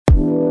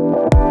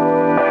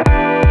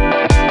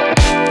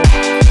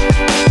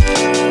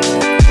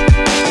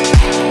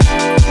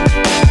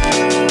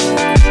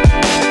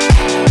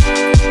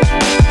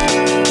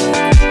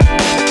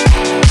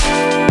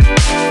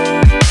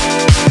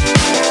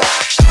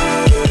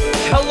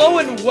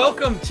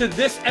welcome to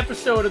this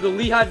episode of the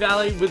Lehigh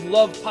Valley with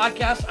Love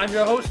podcast. I'm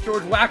your host,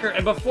 George Wacker,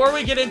 and before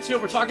we get into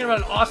it, we're talking about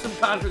an awesome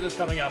concert that's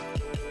coming up.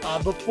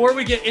 Before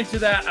we get into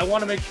that, I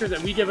want to make sure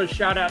that we give a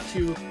shout out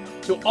to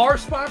our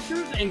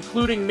sponsors,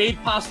 including Made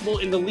Possible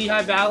in the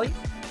Lehigh Valley.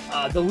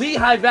 The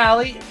Lehigh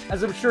Valley,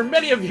 as I'm sure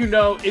many of you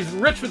know, is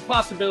rich with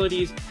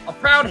possibilities, a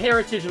proud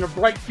heritage, and a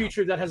bright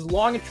future that has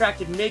long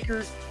attracted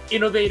makers,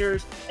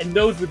 innovators, and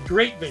those with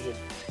great vision.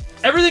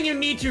 Everything you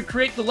need to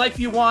create the life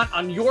you want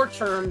on your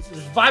terms.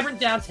 There's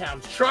vibrant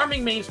downtowns,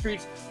 charming main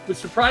streets with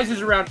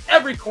surprises around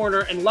every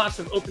corner, and lots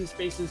of open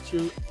spaces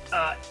to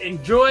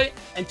enjoy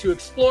and to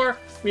explore.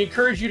 We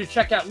encourage you to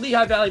check out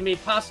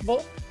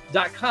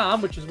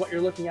LehighValleyMadePossible.com, which is what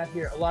you're looking at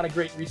here. A lot of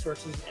great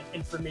resources and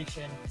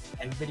information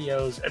and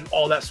videos and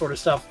all that sort of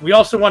stuff. We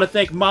also want to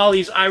thank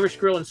Molly's Irish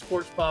Grill and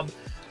Sports Pub,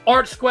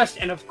 Arts Quest,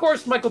 and of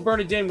course, Michael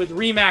Bernardin with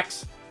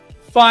Remax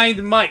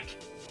Find Mike.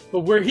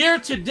 But we're here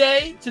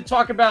today to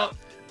talk about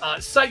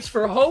Sites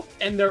for Hope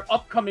and their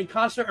upcoming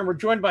concert. And we're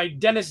joined by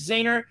Dennis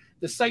Zahner,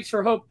 the Sites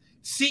for Hope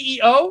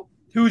CEO,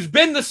 who's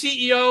been the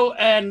CEO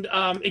and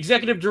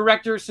executive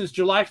director since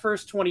July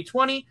 1st,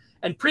 2020.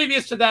 And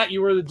previous to that,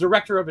 you were the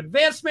director of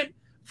advancement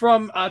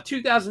from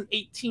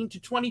 2018 to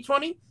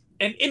 2020.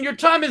 And in your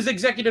time as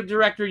executive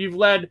director, you've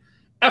led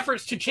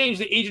efforts to change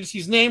the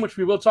agency's name, which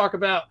we will talk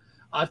about,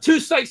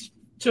 to Sites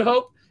to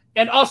Hope,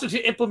 and also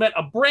to implement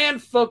a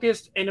brand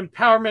focused and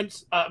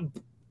empowerment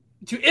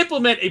to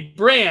implement a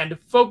brand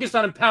focused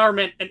on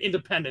empowerment and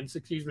independence.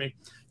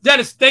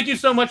 Dennis, thank you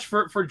so much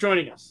for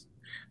joining us.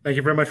 Thank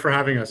you very much for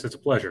having us. It's a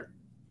pleasure.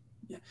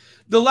 Yeah.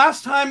 The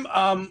last time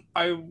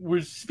I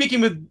was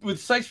speaking with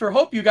Sites for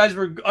Hope, you guys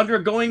were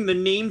undergoing the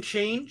name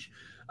change.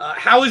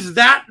 How has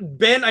that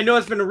been? I know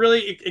it's been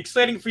really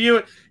exciting for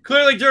you.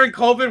 Clearly during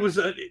COVID was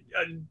a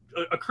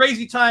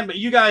crazy time, but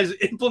you guys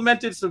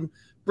implemented some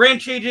brand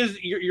changes.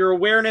 Your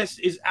awareness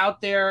is out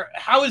there.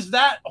 How has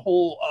that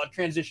whole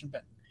transition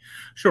been?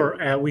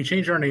 Sure. We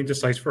changed our name to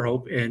Sites for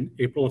Hope in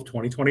April of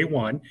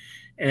 2021.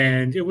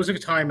 And it was a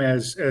time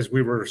as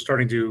we were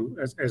starting to,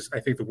 as I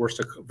think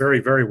the very,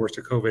 very worst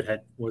of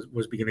COVID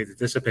was beginning to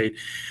dissipate.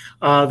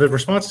 The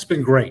response has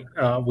been great.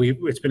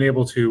 We've been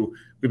able to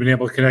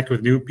connect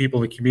with new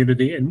people in the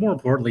community, and more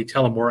importantly,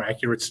 tell a more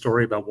accurate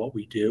story about what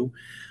we do.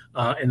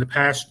 In the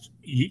past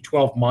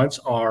 12 months,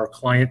 our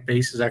client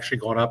base has actually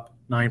gone up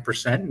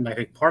 9%. And I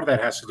think part of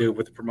that has to do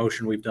with the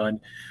promotion we've done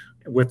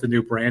with the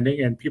new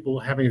branding and people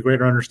having a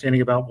greater understanding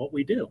about what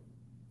we do.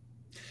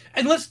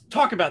 And let's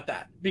talk about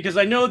that, because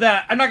I know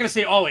that I'm not going to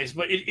say always,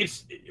 but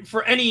it's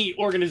for any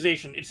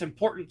organization, it's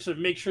important to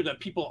make sure that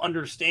people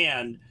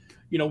understand,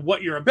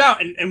 what you're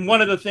about. And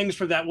one of the things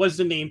for that was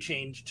the name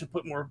change to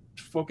put more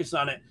focus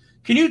on it.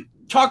 Can you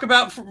talk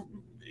about,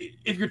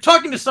 if you're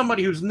talking to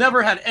somebody who's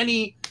never had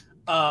any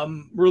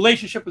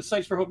relationship with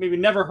Sites for Hope, maybe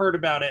never heard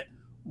about it,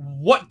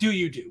 what do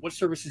you do? What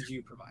services do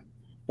you provide?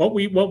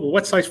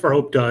 What Sites for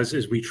Hope does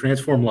is we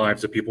transform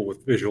lives of people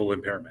with visual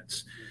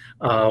impairments.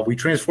 We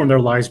transform their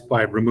lives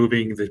by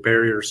removing the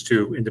barriers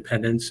to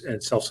independence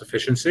and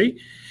self-sufficiency.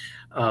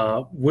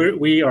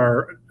 We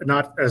are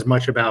not as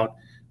much about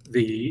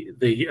the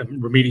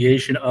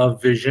remediation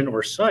of vision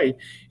or sight.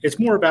 It's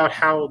more about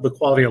how the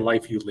quality of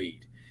life you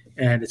lead.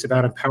 And it's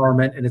about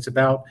empowerment, and it's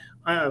about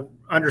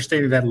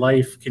understanding that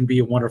life can be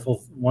a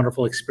wonderful,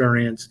 wonderful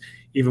experience,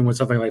 even when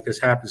something like this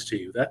happens to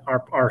you. That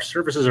our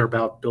services are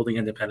about building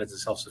independence and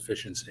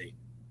self-sufficiency.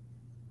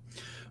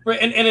 Right,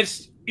 and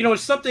it's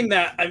it's something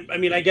that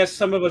I guess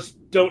some of us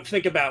don't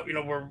think about.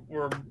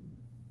 We're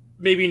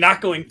maybe not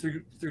going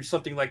through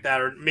something like that,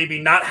 or maybe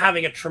not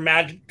having a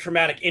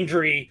traumatic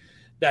injury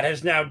that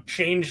has now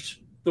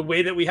changed the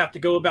way that we have to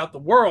go about the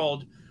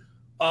world.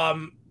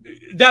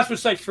 That's what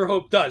Sites for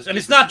Hope does, and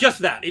it's not just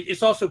that.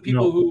 It's also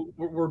people who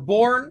were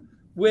born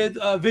with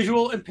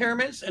visual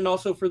impairments, and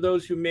also for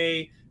those who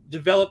may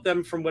develop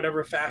them from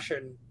whatever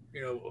fashion,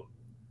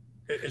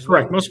 is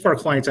correct. Most of our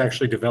clients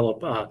actually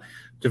develop a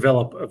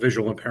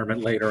visual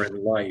impairment later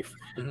in life,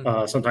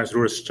 sometimes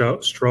through a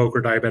stroke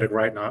or diabetic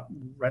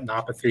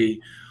retinopathy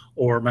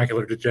or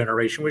macular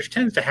degeneration, which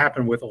tends to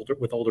happen with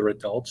older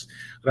adults.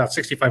 About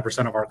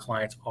 65% of our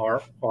clients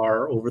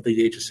are over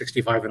the age of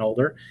 65 and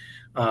older.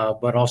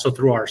 But also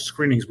through our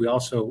screenings, we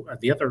also,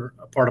 the other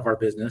part of our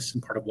business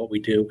and part of what we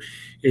do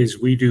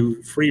is we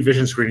do free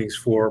vision screenings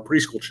for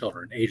preschool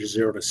children, ages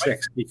 0 to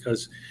 6,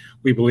 because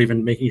we believe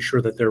in making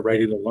sure that they're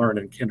ready to learn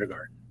in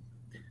kindergarten.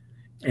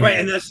 Right,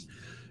 and that's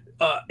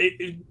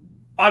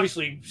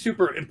obviously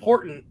super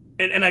important.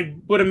 And I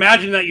would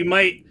imagine that you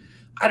might,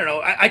 I don't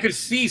know, I could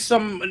see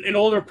an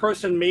older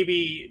person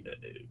maybe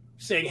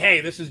saying,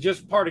 hey, this is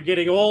just part of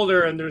getting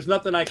older and there's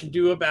nothing I can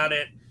do about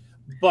it.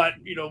 But,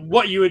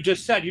 what you had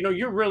just said,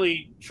 you're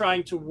really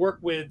trying to work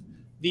with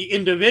the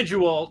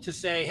individual to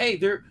say, hey,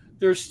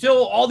 there's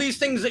still all these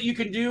things that you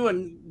can do,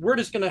 and we're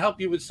just going to help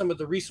you with some of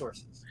the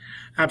resources.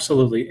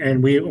 Absolutely.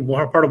 And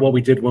part of what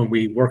we did when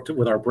we worked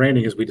with our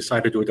branding is we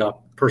decided to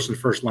adopt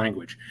person-first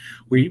language.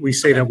 We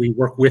say that we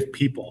work with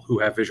people who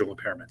have visual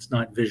impairments,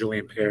 not visually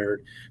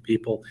impaired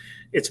people.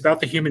 It's about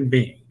the human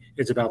being.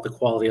 It's about the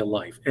quality of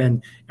life.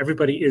 And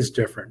everybody is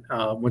different.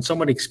 When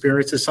someone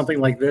experiences something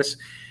like this,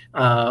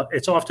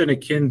 it's often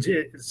akin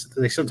to,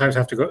 they sometimes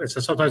have to go,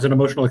 it's sometimes an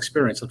emotional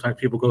experience. Sometimes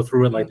people go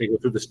through it like they go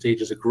through the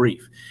stages of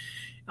grief.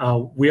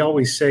 We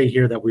always say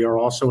here that we are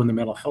also in the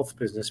mental health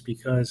business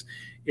because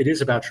it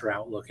is about your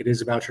outlook. It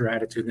is about your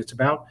attitude. And it's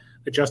about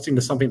adjusting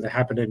to something that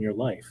happened in your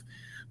life.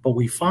 But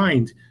we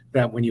find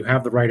that when you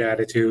have the right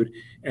attitude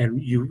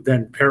and you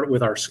then pair it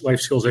with our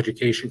life skills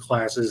education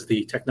classes,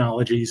 the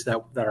technologies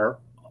that are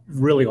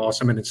really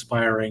awesome and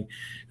inspiring,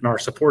 and our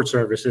support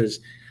services,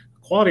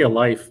 quality of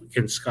life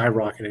can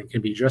skyrocket and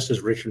can be just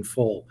as rich and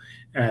full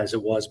as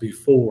it was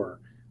before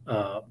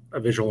a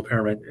visual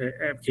impairment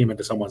came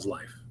into someone's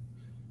life.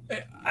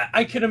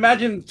 I can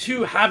imagine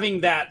too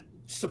having that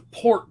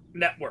support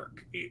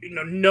network,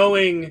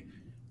 knowing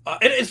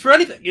it's for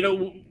anything,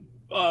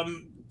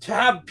 to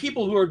have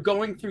people who are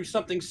going through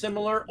something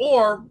similar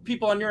or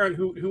people on your end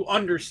who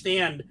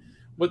understand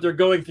what they're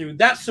going through.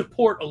 That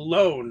support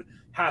alone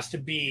has to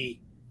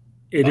be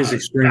It is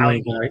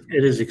extremely valuable.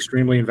 It is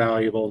extremely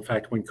invaluable. In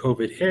fact, when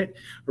COVID hit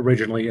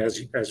originally,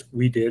 as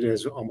we did,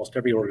 as almost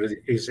every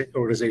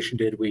organization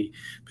did, we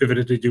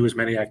pivoted to do as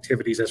many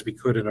activities as we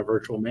could in a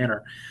virtual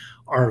manner.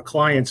 Our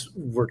clients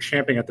were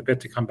champing at the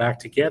bit to come back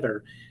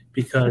together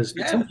because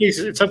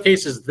in some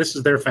cases, this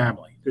is their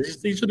family.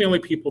 These are the only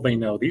people they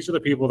know. These are the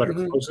people that are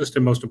closest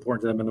and most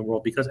important to them in the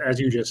world because, as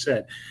you just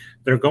said,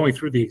 they're going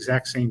through the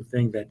exact same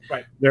thing that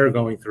they're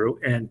going through.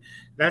 And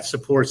that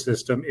support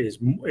system is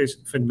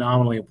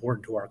phenomenally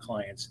important to our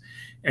clients,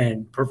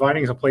 and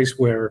providing a place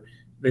where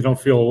they don't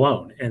feel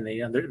alone and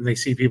they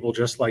see people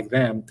just like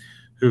them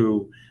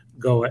who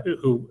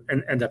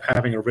end up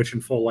having a rich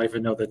and full life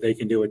and know that they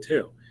can do it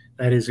too.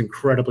 That is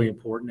incredibly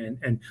important.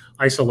 And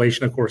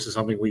isolation, of course, is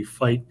something we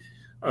fight.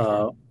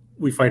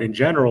 We fight in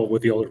general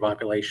with the older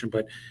population,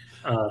 but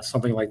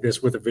something like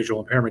this with a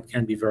visual impairment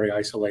can be very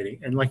isolating.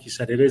 And like you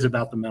said, it is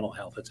about the mental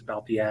health. It's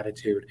about the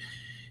attitude.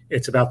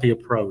 It's about the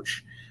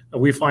approach.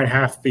 We find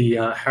half the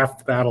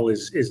battle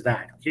is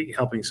that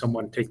helping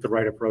someone take the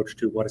right approach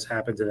to what has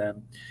happened to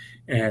them,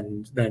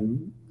 and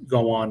then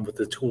go on with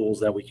the tools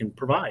that we can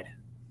provide.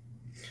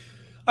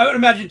 I would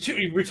imagine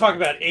too. We're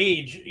talking about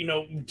age.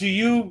 Do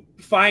you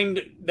find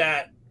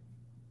that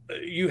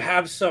you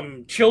have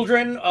some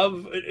children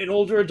of an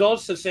older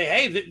adults that say,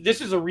 "Hey, this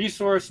is a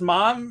resource,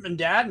 mom and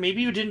dad,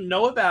 maybe you didn't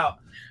know about"?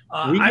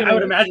 I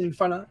would imagine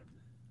fun of.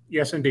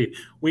 Yes, indeed.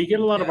 We get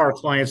a lot of our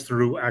clients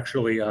through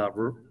actually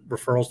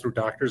referrals through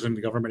doctors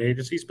and government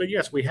agencies. But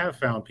yes, we have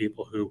found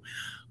people who,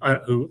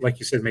 like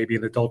you said, maybe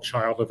an adult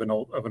child of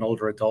an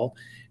older adult,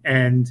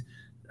 and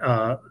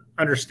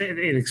understand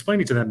and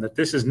explaining to them that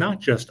this is not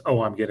just,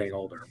 I'm getting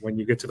older. When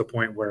you get to the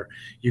point where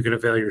you can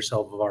avail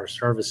yourself of our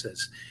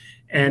services,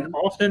 and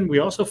often we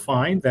also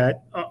find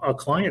that our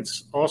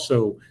clients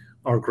also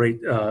are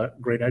great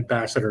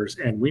ambassadors,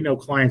 and we know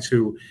clients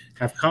who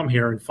have come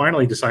here and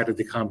finally decided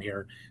to come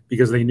here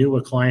because they knew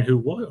a client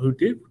who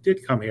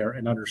did come here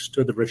and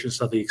understood the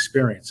richness of the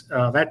experience.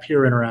 That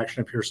peer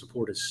interaction and peer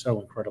support is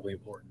so incredibly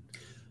important.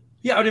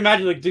 Yeah, I would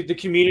imagine like the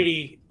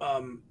community,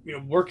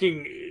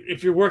 working,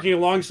 if you're working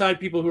alongside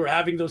people who are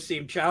having those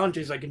same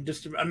challenges, I can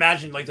just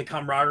imagine like the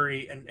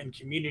camaraderie and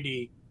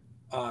community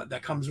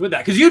that comes with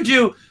that. Because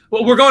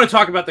we're going to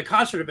talk about the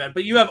concert event,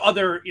 but you have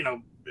other,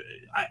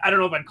 I don't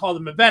know if I'd call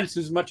them events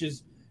as much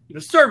as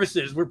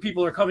services where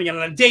people are coming in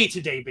on a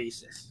day-to-day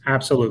basis.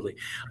 Absolutely.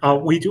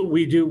 We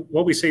do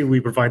what we say. We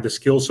provide the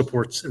skills,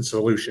 supports, and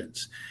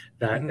solutions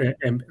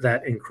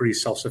that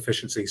increase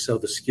self-sufficiency. So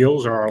the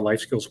skills are our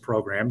life skills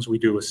programs. We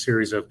do a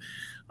series of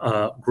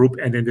group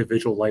and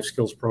individual life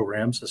skills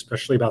programs,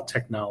 especially about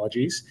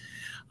technologies.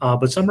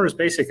 But some are as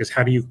basic as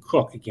how do you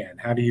cook again?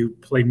 How do you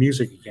play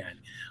music again?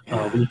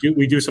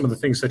 We do some of the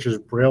things such as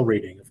Braille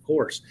reading, of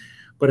course.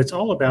 But it's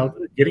all about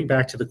getting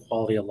back to the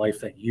quality of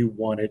life that you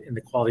wanted and the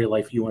quality of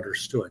life you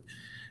understood.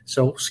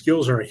 So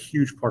skills are a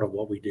huge part of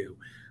what we do.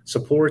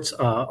 Supports,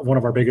 one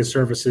of our biggest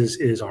services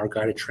is our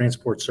guided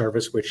transport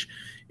service, which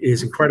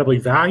is incredibly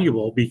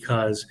valuable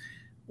because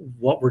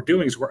what we're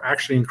doing is we're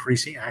actually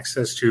increasing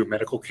access to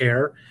medical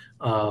care,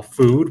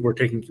 food.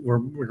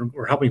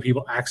 We're helping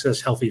people access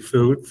healthy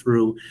food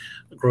through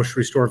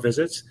grocery store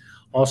visits.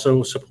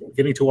 Also,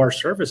 getting to our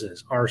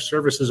services. Our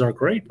services are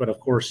great, but of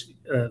course,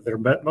 they're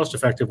most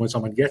effective when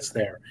someone gets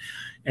there.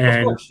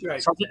 And,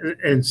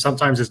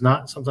 sometimes it's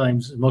not.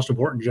 Sometimes it's most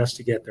important just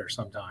to get there.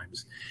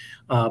 Sometimes,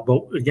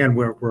 but again,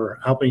 we're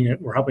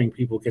helping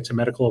people get to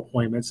medical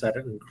appointments that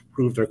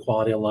improve their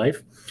quality of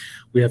life.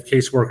 We have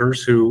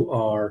caseworkers who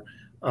are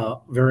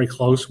very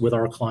close with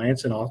our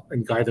clients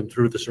and guide them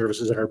through the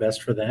services that are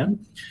best for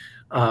them.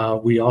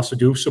 We also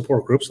do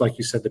support groups, like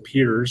you said. The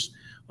peers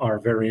are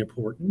very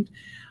important.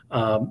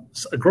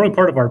 A growing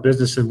part of our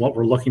business and what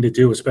we're looking to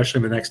do, especially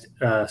in the next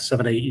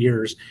 7-8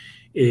 years,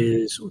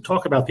 is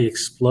talk about the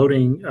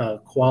exploding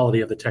quality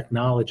of the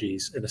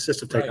technologies and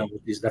assistive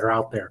technologies that are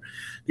out there.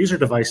 These are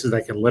devices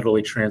that can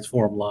literally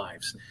transform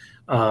lives.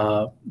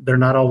 They're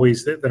not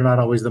always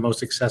the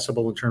most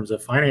accessible in terms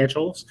of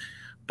financials,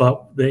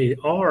 but they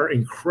are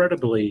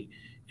incredibly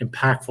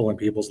impactful in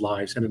people's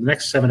lives. And in the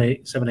next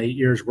 7-8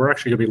 years, we're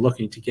actually going to be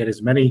looking to get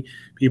as many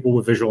people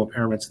with visual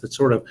impairments that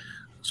sort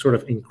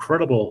of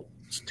incredible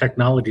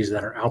technologies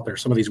that are out there,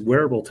 some of these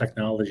wearable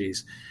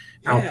technologies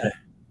out there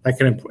that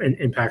can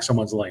impact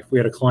someone's life. We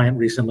had a client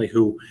recently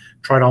who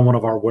tried on one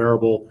of our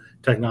wearable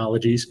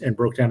technologies and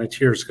broke down in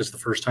tears because the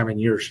first time in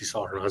years she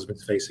saw her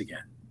husband's face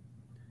again.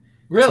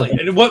 Really? So,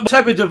 and what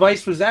type of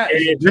device was that?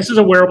 This is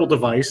a wearable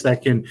device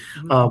that can,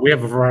 we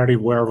have a variety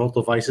of wearable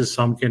devices.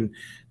 Some can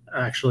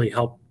actually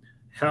help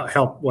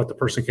what the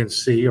person can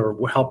see, or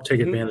help take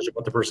advantage of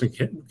what the person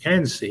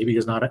can see,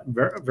 because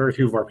very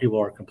few of our people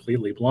are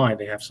completely blind.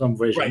 They have some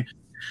vision.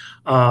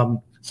 Right.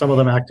 Some of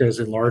them act as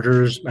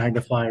enlargers,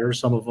 magnifiers.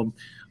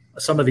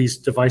 Some of these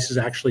devices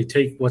actually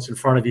take what's in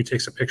front of you,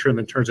 takes a picture, and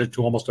then turns it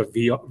into almost a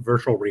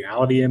virtual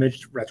reality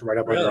image right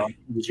up on your arm,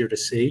 easier to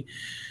see.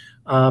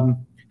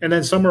 And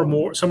then some are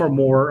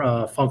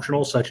more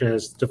functional, such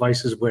as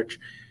devices which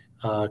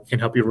can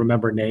help you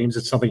remember names.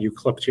 It's something you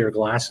clip to your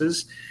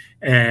glasses,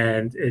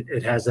 and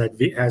it has that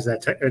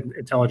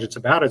intelligence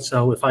about it.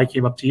 So if I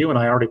came up to you and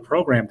I already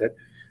programmed it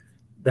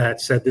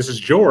that said, "This is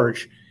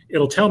George,"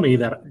 it'll tell me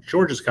that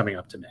George is coming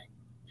up to me.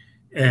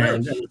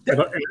 And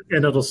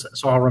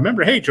so I'll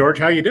remember, "Hey, George,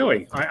 how you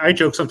doing?" I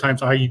joke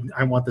sometimes I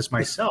want this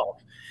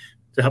myself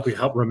to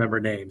help remember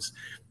names.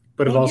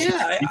 But it also,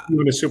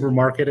 you in a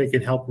supermarket, it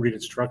can help read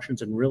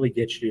instructions and really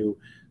get you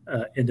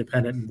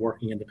independent and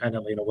working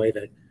independently in a way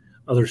that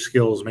other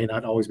skills may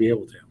not always be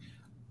able to.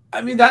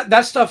 I mean,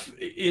 that stuff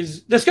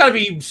that's got to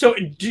be so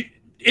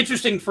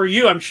interesting for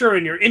you. I'm sure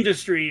in your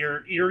industry,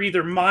 you're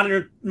either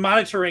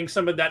monitoring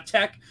some of that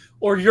tech,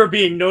 or you're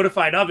being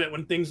notified of it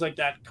when things like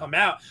that come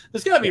out.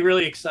 It's got to be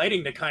really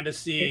exciting to kind of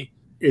see.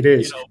 It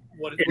is.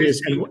 It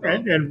is,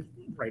 and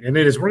right, and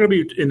it is. We're going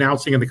to be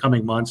announcing in the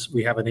coming months.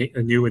 We have a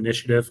new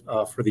initiative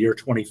for the year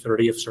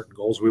 2030 of certain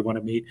goals we want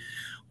to meet.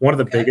 One of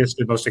the biggest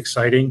and most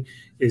exciting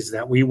is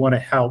that we want to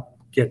help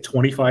get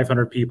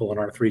 2,500 people in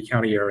our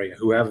 3-county area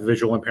who have a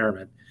visual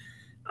impairment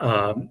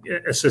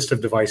assistive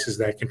devices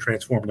that can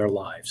transform their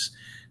lives.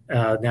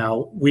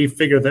 Now, we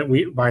figure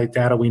that by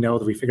data we know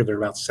that we figure there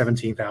are about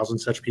 17,000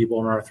 such people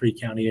in our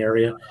 3-county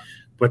area.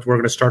 But we're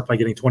going to start by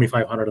getting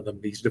 2,500 of them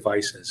these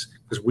devices,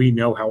 because we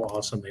know how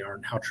awesome they are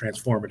and how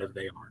transformative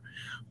they are.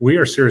 We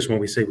are serious when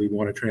we say we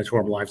want to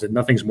transform lives, and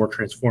nothing's more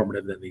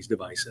transformative than these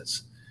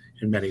devices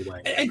in many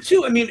ways. And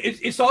two, I mean,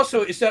 it's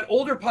that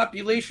older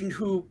population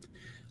who,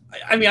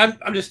 I mean,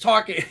 I'm just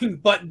talking,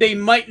 but they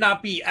might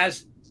not be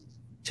as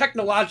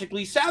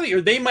technologically savvy,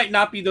 or they might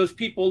not be those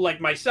people like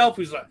myself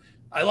who's like,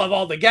 I love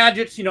all the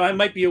gadgets, I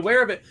might be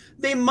aware of it.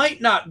 They might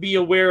not be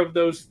aware of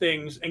those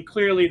things. And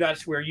clearly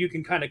that's where you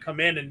can kind of come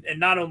in and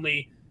not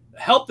only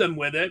help them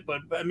with it, but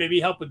maybe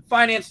help with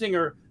financing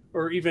or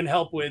even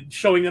help with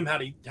showing them how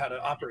to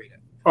operate it.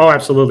 Oh,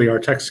 absolutely. Our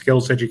tech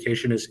skills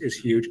education is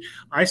huge.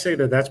 I say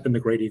that's been the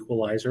great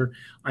equalizer.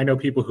 I know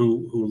people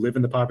who live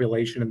in the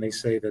population, and they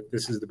say that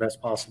this is the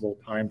best possible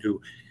time to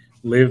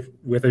live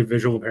with a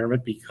visual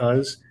impairment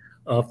because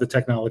of the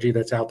technology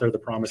that's out there, the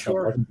promise that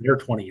wasn't there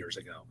 20 years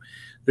ago.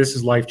 This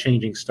is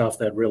life-changing stuff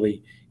that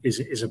really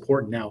is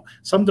important now.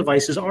 Some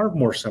devices are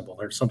more simple.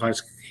 They're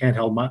sometimes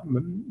handheld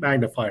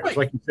magnifiers. Right.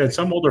 Like you said,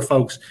 some older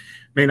folks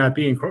may not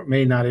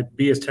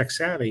be as tech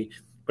savvy,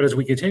 but as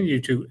we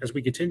continue to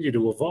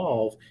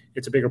evolve,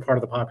 it's a bigger part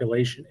of the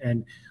population.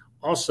 And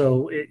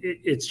also,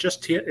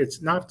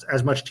 it's not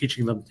as much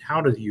teaching them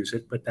how to use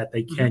it, but that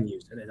they can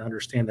use it and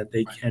understand that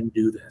they can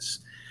do this.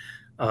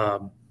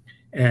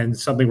 And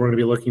something we're going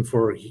to be looking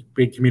for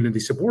big community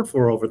support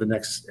for over the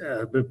next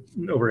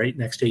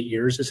next 8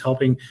 years is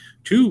helping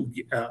to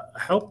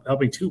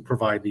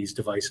provide these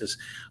devices.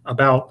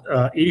 About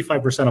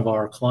 85% of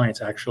our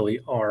clients actually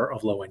are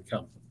of low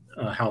income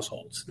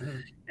households,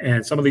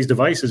 and some of these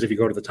devices, if you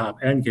go to the top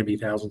end, can be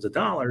thousands of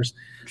dollars.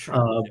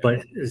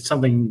 But it's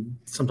something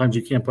sometimes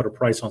you can't put a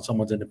price on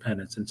someone's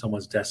independence and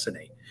someone's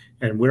destiny.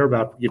 And we're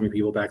about giving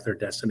people back their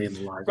destiny in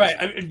the lives. Right.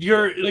 I mean,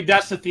 you're like,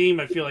 that's the theme.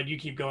 I feel like you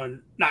keep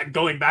not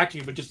going back to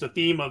you, but just the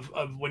theme of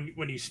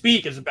when you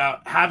speak is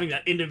about having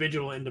that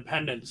individual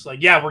independence.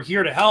 Like, yeah, we're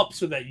here to help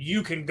so that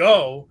you can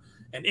go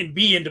and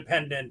be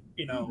independent,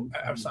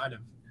 outside of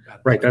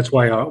that. Right. That's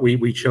why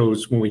we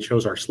chose, when we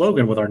chose our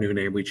slogan with our new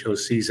name, we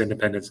chose Seize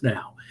Independence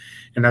Now.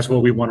 And that's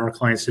what we want our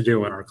clients to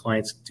do. And our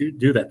clients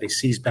do that. They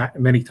seize back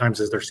many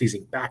times as they're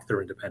seizing back their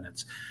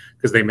independence,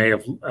 because they may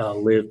have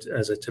lived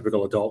as a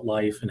typical adult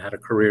life and had a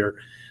career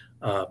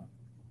and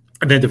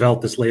then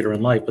developed this later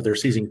in life, but they're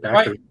seizing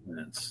back their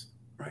independence.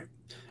 Right.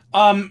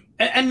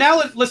 And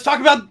now let's talk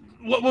about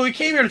what we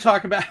came here to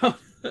talk about.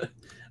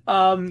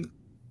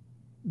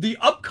 The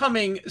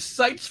upcoming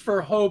Sights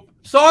for Hope,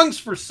 Songs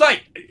for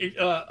Sight,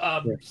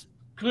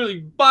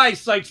 clearly by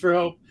Sights for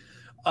Hope.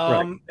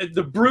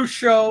 The Bruce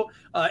Show,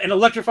 an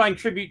electrifying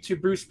tribute to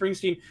Bruce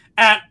Springsteen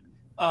at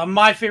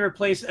my favorite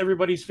place,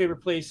 everybody's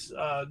favorite place,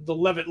 the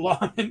Levitt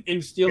Lawn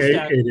in Steel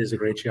Stack. It is a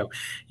great show.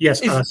 Yes,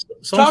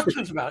 talk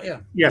to us about it.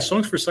 Yeah,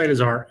 Songs for Sight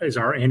is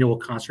our annual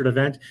concert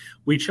event.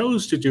 We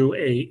chose to do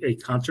a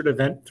concert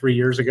event 3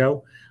 years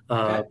ago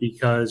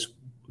because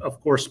of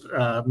course,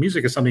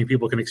 music is something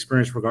people can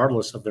experience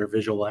regardless of their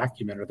visual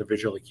acumen or their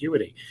visual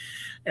acuity.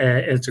 And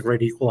it's a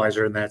great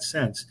equalizer in that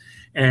sense.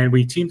 And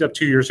we teamed up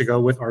 2 years ago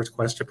with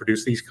ArtsQuest to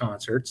produce these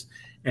concerts.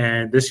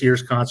 And this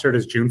year's concert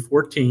is June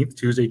 14th,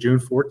 Tuesday, June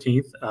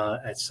 14th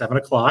at 7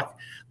 o'clock,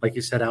 like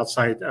you said,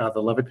 outside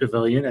the Levitt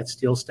Pavilion at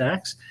Steel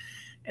Stacks.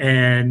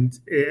 And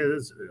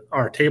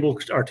our table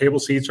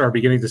seats are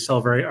beginning to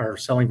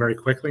selling very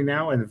quickly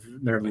now, and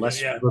there are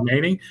less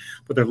remaining.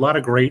 But there are a lot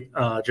of great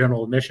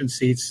general admission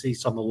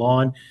seats on the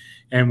lawn,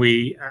 and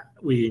we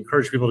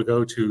encourage people to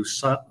go to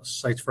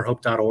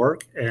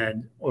sightsforhope.org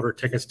and order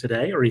tickets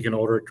today, or you can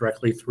order it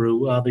directly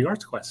through the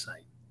ArtsQuest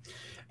site.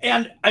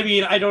 And I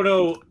mean, I don't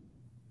know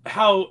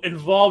how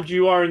involved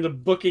you are in the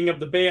booking of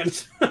the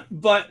bands,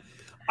 but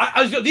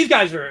these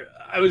guys are.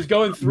 I was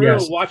going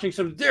through watching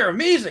some. They're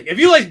amazing. If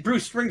you like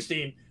Bruce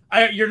Springsteen,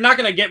 you're not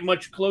going to get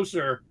much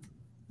closer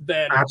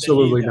than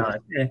absolutely not.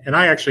 And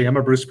I actually am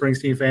a Bruce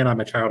Springsteen fan.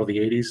 I'm a child of the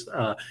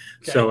 '80s,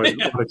 so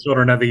the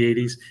children of the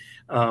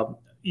 '80s.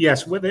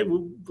 Yes,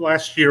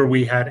 last year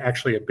we had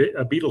actually a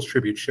Beatles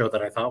tribute show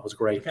that I thought was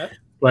great. Okay.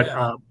 But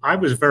I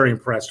was very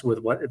impressed with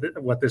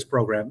what this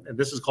program, and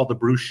this is called the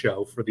Bruce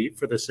Show for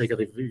the sake of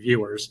the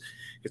viewers.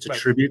 It's a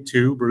tribute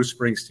to Bruce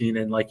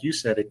Springsteen, and like you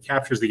said, it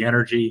captures the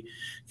energy,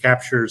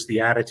 captures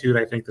the attitude.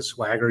 I think the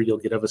swagger you'll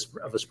get of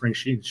a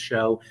Springsteen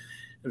show.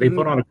 They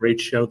put on a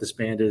great show. This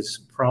band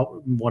is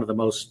probably one of the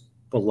most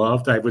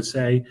beloved, I would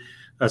say,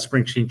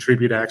 Springsteen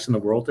tribute acts in the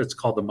world. It's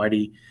called the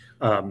Mighty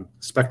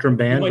Spectrum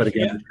Band, but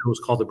again, the show is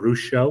called the Bruce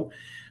Show.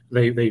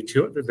 They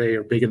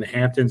are big in the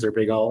Hamptons. They're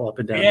big all up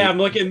and down. Yeah,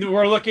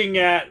 we're looking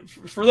at,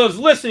 for those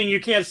listening, you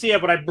can't see it,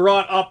 but I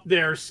brought up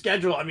their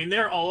schedule. I mean,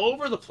 they're all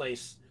over the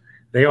place.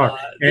 They are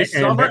this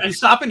summer and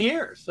stopping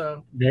here.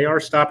 So they are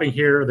stopping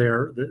here.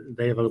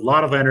 They have a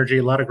lot of energy,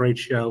 a lot of great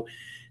show.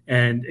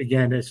 And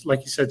again, it's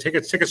like you said,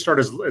 tickets start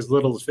as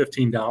little as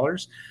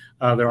 $15.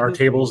 There are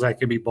tables that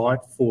can be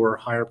bought for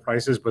higher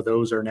prices, but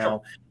those are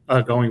now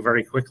going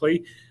very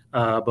quickly.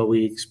 But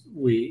we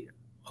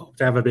hope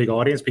to have a big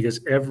audience because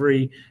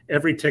every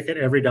ticket,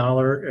 every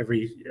dollar,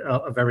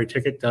 every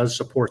ticket does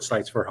support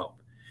Sites for Hope.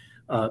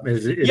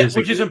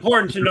 Which is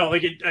important to know.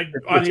 Like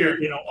on your,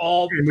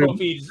 all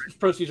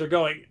proceeds are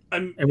going.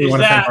 And we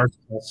want to thank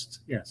ArtsQuest.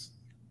 Yes,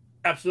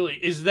 absolutely.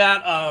 Is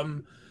that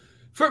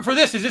for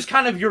this? Is this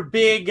kind of your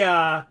big?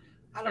 I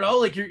don't know,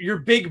 like your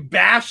big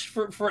bash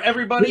for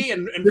everybody.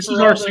 And this is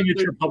our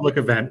signature public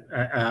event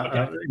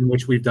in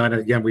which we've done it.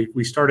 Again,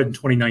 we started in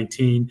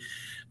 2019.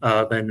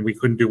 Then we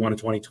couldn't do one in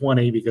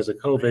 2020 because of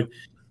COVID.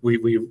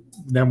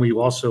 We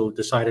also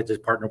decided to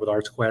partner with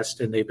ArtsQuest,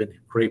 and they've been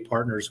great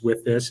partners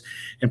with this.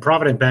 And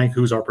Provident Bank,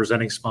 who's our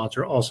presenting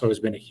sponsor, also has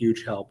been a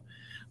huge help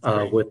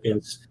with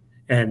this.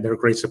 And they're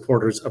great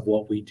supporters of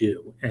what we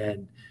do.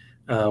 And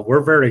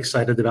we're very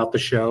excited about the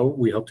show.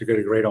 We hope to get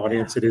a great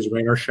audience. It is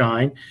rain or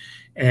shine.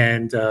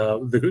 And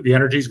the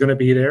energy is going to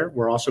be there.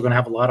 We're also going to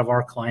have a lot of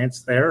our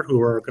clients there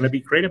who are going to be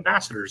great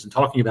ambassadors and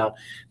talking about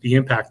the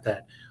impact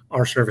that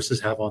our services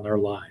have on their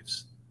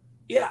lives.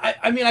 Yeah,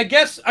 I mean, I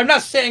guess I'm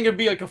not saying it'd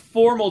be like a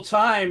formal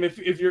time if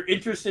you're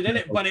interested in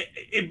it, but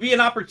it'd be an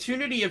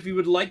opportunity if you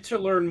would like to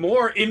learn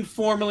more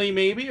informally,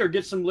 maybe, or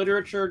get some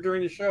literature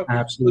during the show.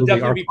 Absolutely, there'll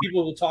definitely be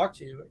people who will talk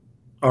to you.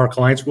 Our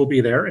clients will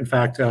be there. In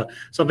fact,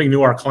 something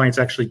new our clients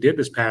actually did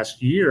this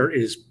past year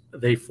is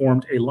they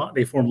formed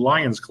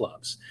Lions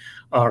clubs.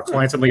 Our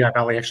clients in Lehigh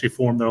Valley actually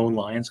formed their own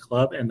Lions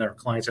Club, and their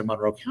clients in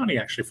Monroe County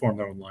actually formed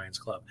their own Lions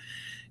Club.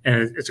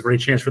 And it's a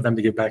great chance for them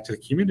to give back to the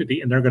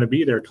community, and they're going to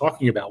be there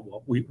talking about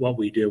what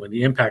we do and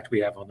the impact we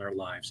have on their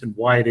lives and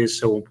why it is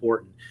so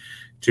important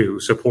to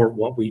support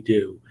what we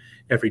do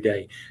every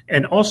day,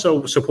 and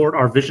also support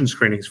our vision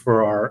screenings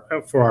for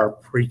our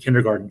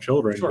pre-kindergarten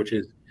children, which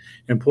is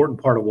an important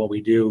part of what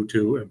we do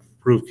to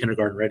improve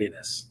kindergarten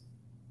readiness.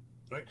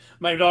 Right.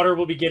 My daughter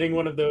will be getting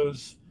one of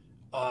those.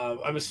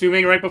 I'm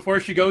assuming right before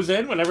she goes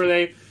in, whenever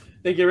they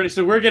get ready.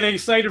 So we're getting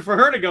excited for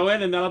her to go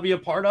in, and that'll be a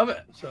part of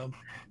it. So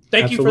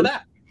thank you for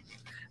that.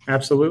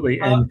 Absolutely,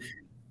 and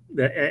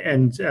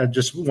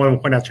just want to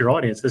point out to your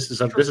audience, this is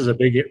a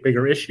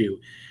bigger issue.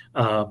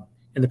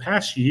 In the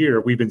past year,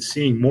 we've been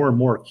seeing more and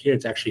more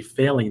kids actually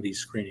failing these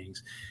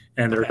screenings,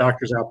 and there are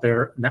doctors out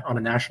there on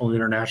a national and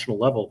international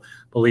level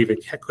believe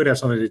it could have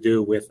something to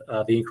do with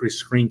the increased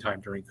screen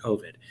time during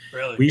COVID.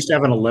 Really? We used to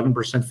have an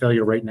 11%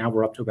 failure rate. Now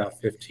we're up to about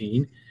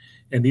 15%,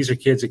 and these are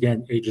kids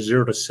again ages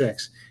 0 to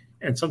 6.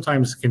 And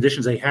sometimes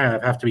conditions they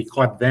have to be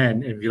caught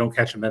then. And if you don't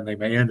catch them then, they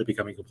may end up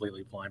becoming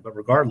completely blind. But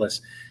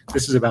regardless,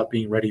 this is about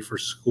being ready for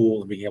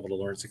school and being able to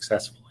learn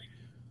successfully.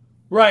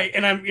 Right.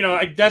 And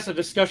that's a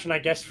discussion, I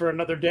guess, for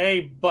another day.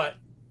 But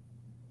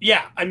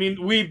yeah, I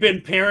mean, we've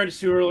been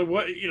parents who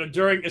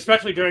are,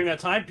 especially during that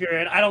time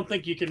period. I don't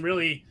think you can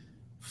really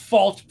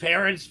fault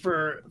parents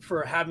for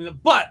having them.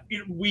 But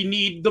we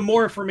need, the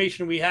more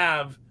information we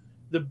have,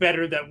 the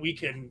better that we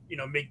can,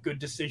 make good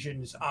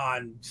decisions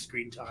on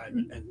screen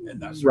time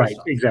and that sort of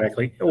stuff.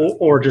 Exactly.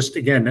 Or just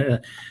again,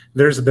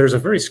 there's a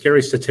very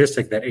scary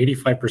statistic that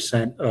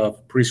 85%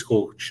 of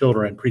preschool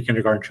children,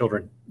 pre-kindergarten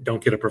children,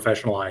 don't get a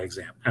professional eye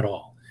exam at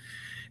all.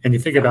 And you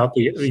think about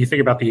the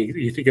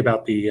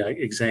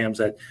exams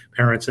that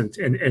parents and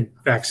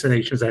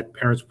vaccinations that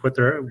parents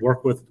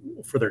work with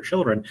for their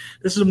children.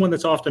 This is one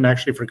that's often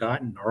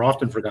forgotten,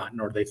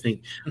 or they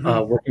think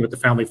working with the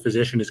family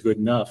physician is good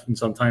enough, and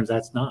sometimes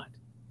that's not.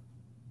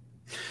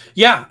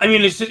 Yeah, I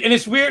mean,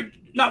 it's weird,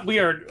 not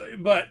weird,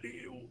 but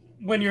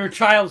when your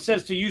child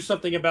says to you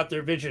something about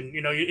their vision,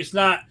 it's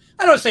not.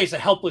 I don't say it's a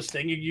helpless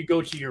thing. You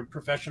go to your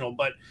professional,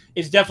 but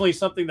it's definitely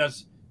something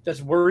that's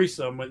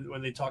worrisome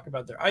when they talk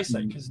about their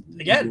eyesight, because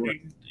again,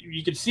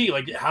 you can see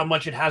like how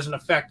much it has an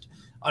effect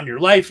on your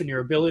life and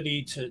your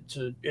ability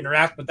to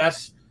interact. But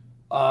that's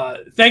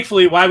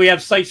thankfully why we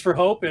have Sights for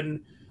Hope.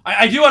 And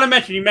I do want to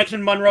mention, you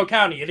mentioned Monroe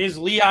County. It is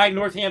Lehigh,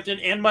 Northampton,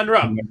 and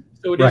Monroe,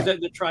 so it is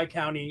the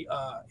Tri-County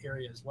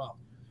area as well.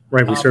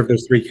 Right, we serve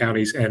those 3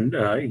 counties, and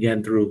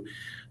again through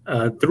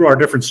our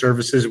different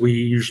services, we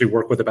usually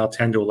work with about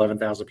 10 to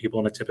 11,000 people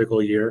in a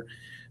typical year.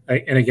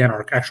 And again,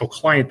 our actual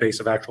client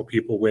base of actual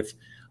people with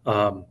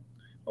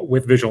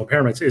visual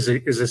impairments is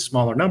a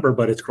smaller number,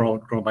 but it's grown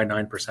by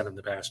 9% in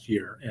the past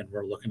year, and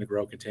we're looking to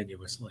grow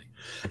continuously.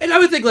 And I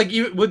would think, like,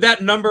 would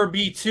that number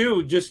be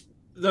too just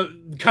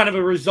the kind of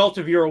a result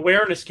of your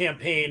awareness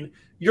campaign?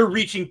 You're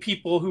reaching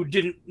people who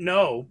didn't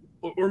know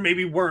or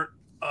maybe weren't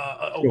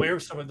aware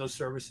of some of those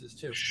services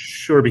too.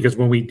 Sure, because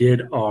when we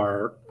did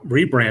our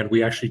rebrand,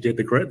 we actually did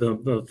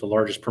the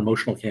largest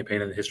promotional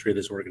campaign in the history of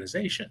this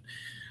organization.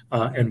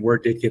 And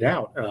word did get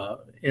out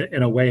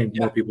in a way, and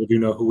more people do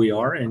know who we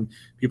are, and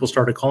people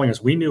started calling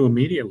us. We knew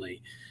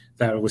immediately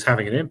that it was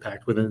having an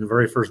impact within the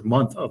very first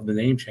month of the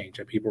name change,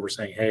 that people were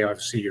saying, "Hey,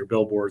 I've seen your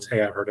billboards.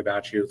 Hey, I've heard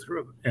about you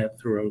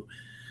through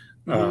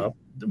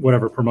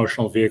whatever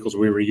promotional vehicles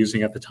we were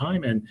using at the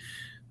time." And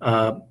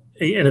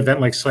an event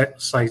like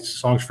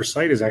Songs for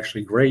Sight is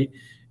actually great,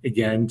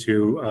 again,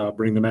 to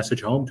bring the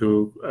message home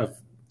to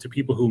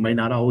people who may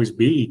not always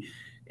be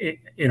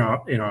in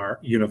our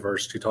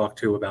universe to talk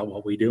to about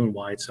what we do and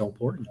why it's so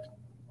important.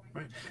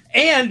 Right.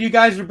 And you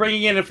guys are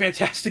bringing in a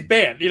fantastic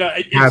band.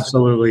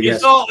 Absolutely,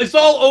 yes. It's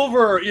all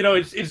over.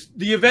 It's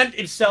the event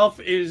itself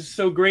is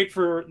so great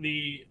for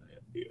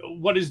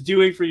what it's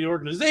doing for the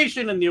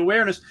organization and the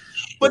awareness,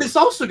 but it's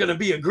also going to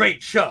be a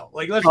great show.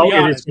 Like, let's be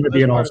honest, it's going to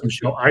be an awesome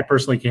show. I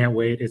personally can't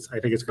wait. I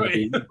think it's going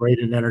to be great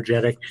and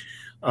energetic.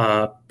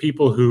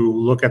 People who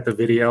look at the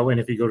video, and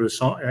if you go to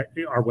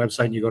our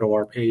website and you go to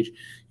our page,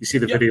 you see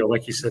the video.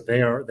 Like you said,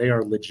 they are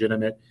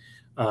legitimate.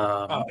 They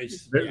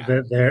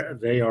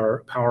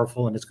are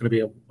powerful, and it's going to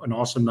be an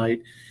awesome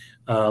night.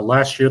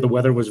 Last year, the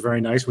weather was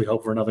very nice. We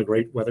hope for another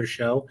great weather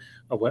show,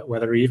 a wet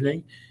weather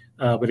evening.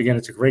 But again,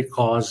 it's a great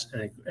cause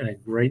and a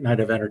great night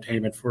of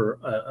entertainment for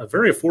a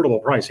very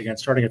affordable price. Again,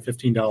 starting at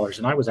 $15.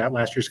 And I was at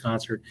last year's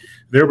concert.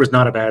 There was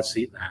not a bad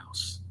seat in the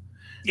house.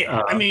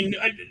 Yeah, I mean,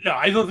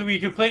 I don't think we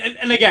can play.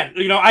 And again,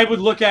 I would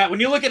look at,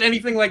 when you look at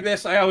anything like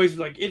this, I always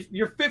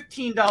your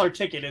 $15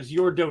 ticket is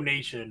your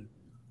donation,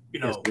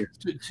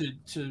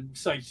 to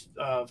Sights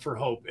for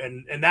Hope,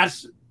 and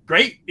that's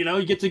great.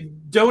 You get to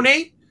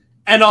donate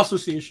and also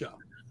see a show.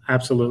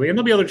 Absolutely, and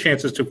there'll be other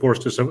chances, of course,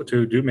 to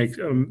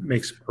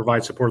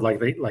provide support like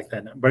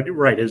that. But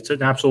right, it's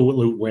an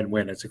absolute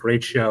win-win. It's a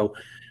great show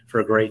for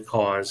a great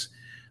cause,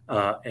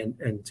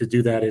 and to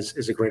do that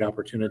is a great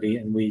opportunity.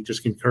 And we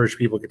just encourage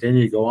people to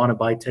continue to go on and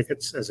buy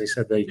tickets. As I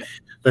said,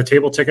 the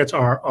table tickets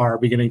are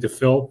beginning to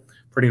fill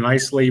pretty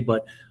nicely,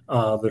 but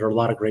there are a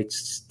lot of great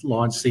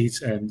lawn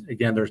seats. And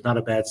again, there's not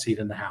a bad seat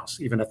in the house,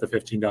 even at the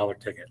 $15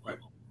 ticket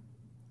level.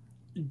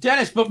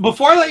 Dennis, but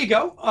before I let you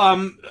go,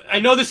 I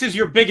know this is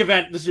your big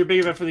event. This is your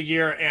big event for the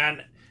year,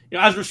 and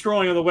as we're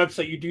scrolling on the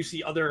website, you do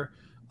see other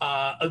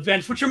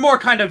events, which are more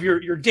kind of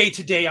your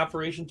day-to-day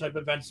operation type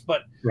events.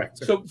 But right,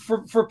 so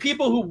for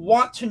people who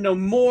want to know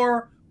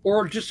more,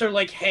 or just are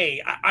like,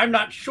 hey, I'm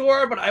not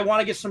sure, but I want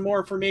to get some more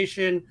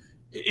information,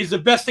 is the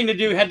best thing to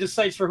do head to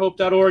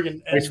sightsforhope.org.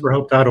 And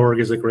sightsforhope.org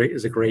is a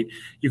great.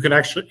 You can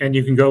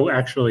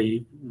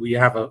we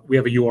have a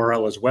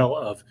URL as well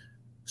of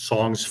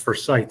Songs for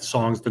Sight,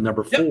 songs, the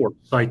number 4,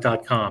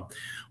 sight.com,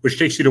 which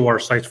takes you to our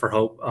Sights for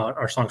Hope,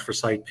 our Songs for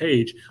Sight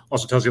page.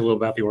 Also tells you a little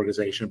about the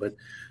organization, but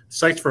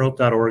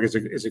sightsforhope.org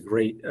is a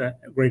great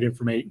way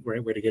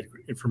to get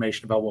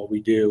information about what we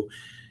do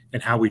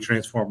and how we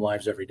transform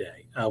lives every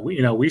day.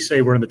 We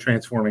say we're in the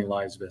transforming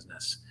lives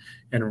business,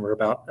 and we're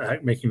about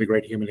making the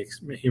great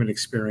human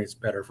experience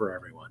better for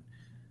everyone.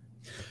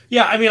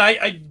 Yeah, I mean,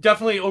 I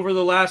definitely, over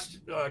the last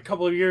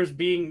couple of years,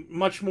 being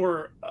much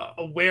more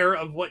aware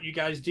of what you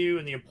guys do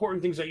and the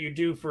important things that you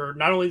do for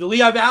not only the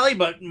Lehigh Valley,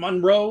 but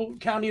Monroe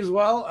County as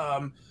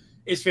well,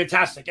 is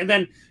fantastic. And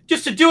then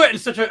just to do it in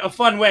such a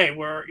fun way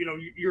where,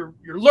 you're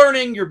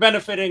learning, you're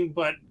benefiting,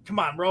 but come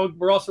on,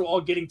 we're also all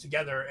getting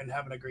together and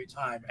having a great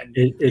time. And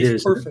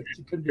it's perfect.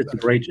 It's a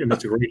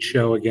great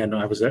show. Again,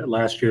 I was at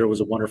last year. It was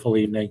a wonderful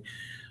evening.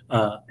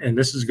 And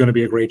this is going to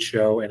be a great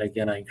show. And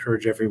again, I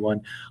encourage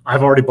everyone.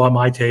 I've already bought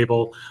my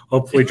table.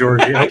 Hopefully,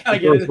 George,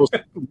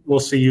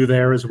 we'll see you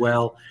there as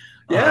well.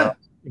 Yeah.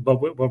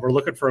 But we're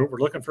looking for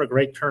a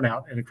great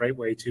turnout and a great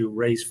way to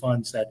raise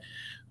funds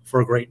for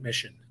a great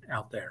mission.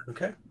 out there.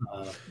 Okay.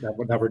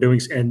 That we're doing,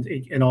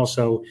 and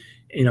also,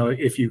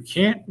 if you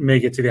can't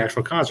make it to the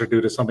actual concert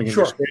due to something in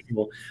your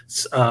schedule,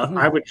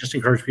 I would just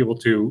encourage people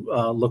to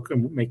look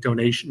and make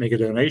a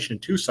donation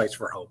to Sites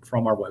for Hope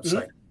from our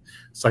website,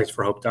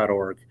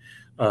 sitesforhope.org.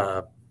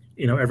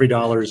 Every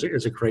dollar is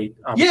a great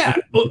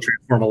opportunity to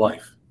transform a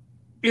life.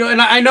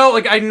 And I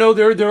know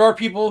there are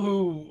people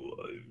who,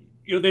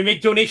 they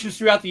make donations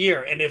throughout the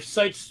year. And if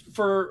Sites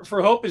for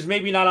Hope is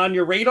maybe not on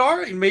your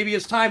radar, maybe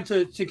it's time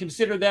to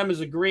consider them as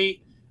a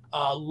great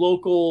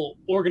local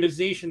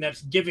organization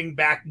that's giving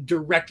back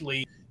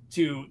directly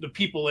to the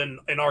people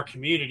in our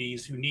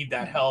communities who need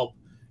that help.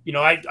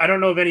 I don't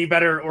know of any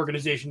better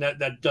organization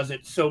that does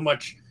it so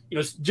much,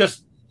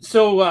 just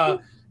so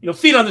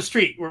feet on the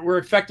street. We're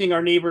affecting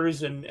our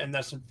neighbors, and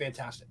that's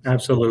fantastic.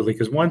 Absolutely,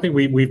 because one thing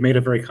we've made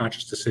a very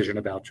conscious decision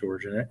about,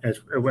 George, and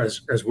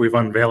as we've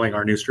unveiling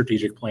our new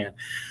strategic plan,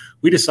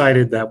 we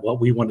decided that what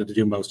we wanted to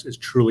do most is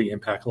truly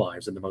impact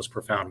lives in the most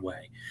profound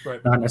way.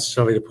 Right. Not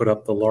necessarily to put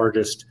up the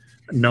largest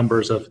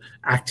numbers of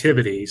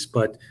activities,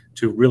 but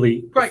to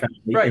really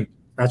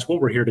that's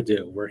what we're here to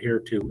do. We're here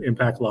to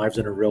impact lives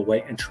in a real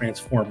way and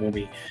transform.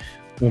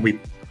 When we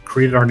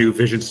created our new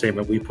vision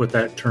statement, we put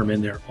that term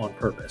in there on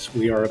purpose.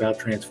 We are about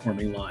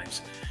transforming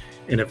lives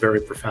in a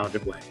very profound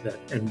way,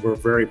 and we're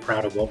very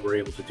proud of what we're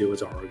able to do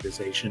as our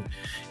organization.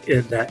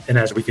 And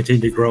as we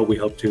continue to grow, we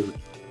hope to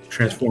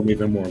transform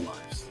even more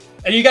lives.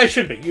 And you guys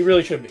should be. You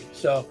really should be.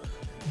 So,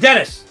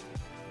 Dennis,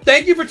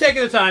 thank you for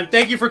taking the time.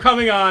 Thank you for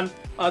coming on.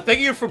 Thank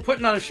you for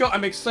putting on a show.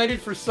 I'm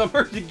excited for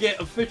summer to get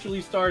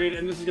officially started,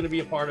 and this is going to be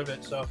a part of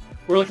it. So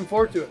we're looking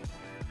forward to it.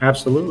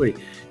 Absolutely.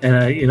 And,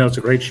 it's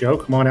a great show.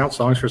 Come on out.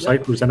 Songs for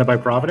Sight, presented by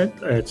Provident.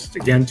 It's,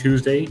 again,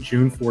 Tuesday,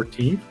 June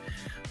 14th.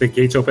 The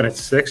gates open at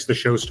 6. The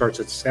show starts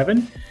at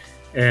 7.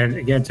 And,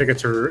 again,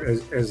 tickets are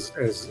as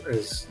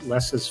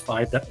less as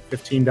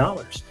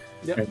 $15.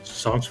 Yep. And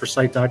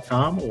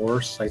songsforsight.com or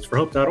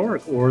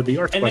sitesforhope.org or the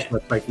Arts Quest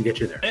website can get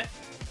you there.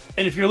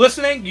 And if you're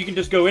listening, you can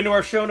just go into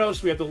our show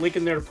notes. We have the link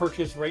in there to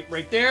purchase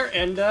right there.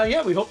 And,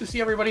 we hope to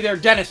see everybody there.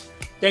 Dennis,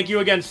 thank you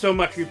again so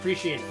much. We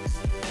appreciate it.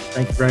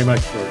 Thank you very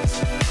much, George.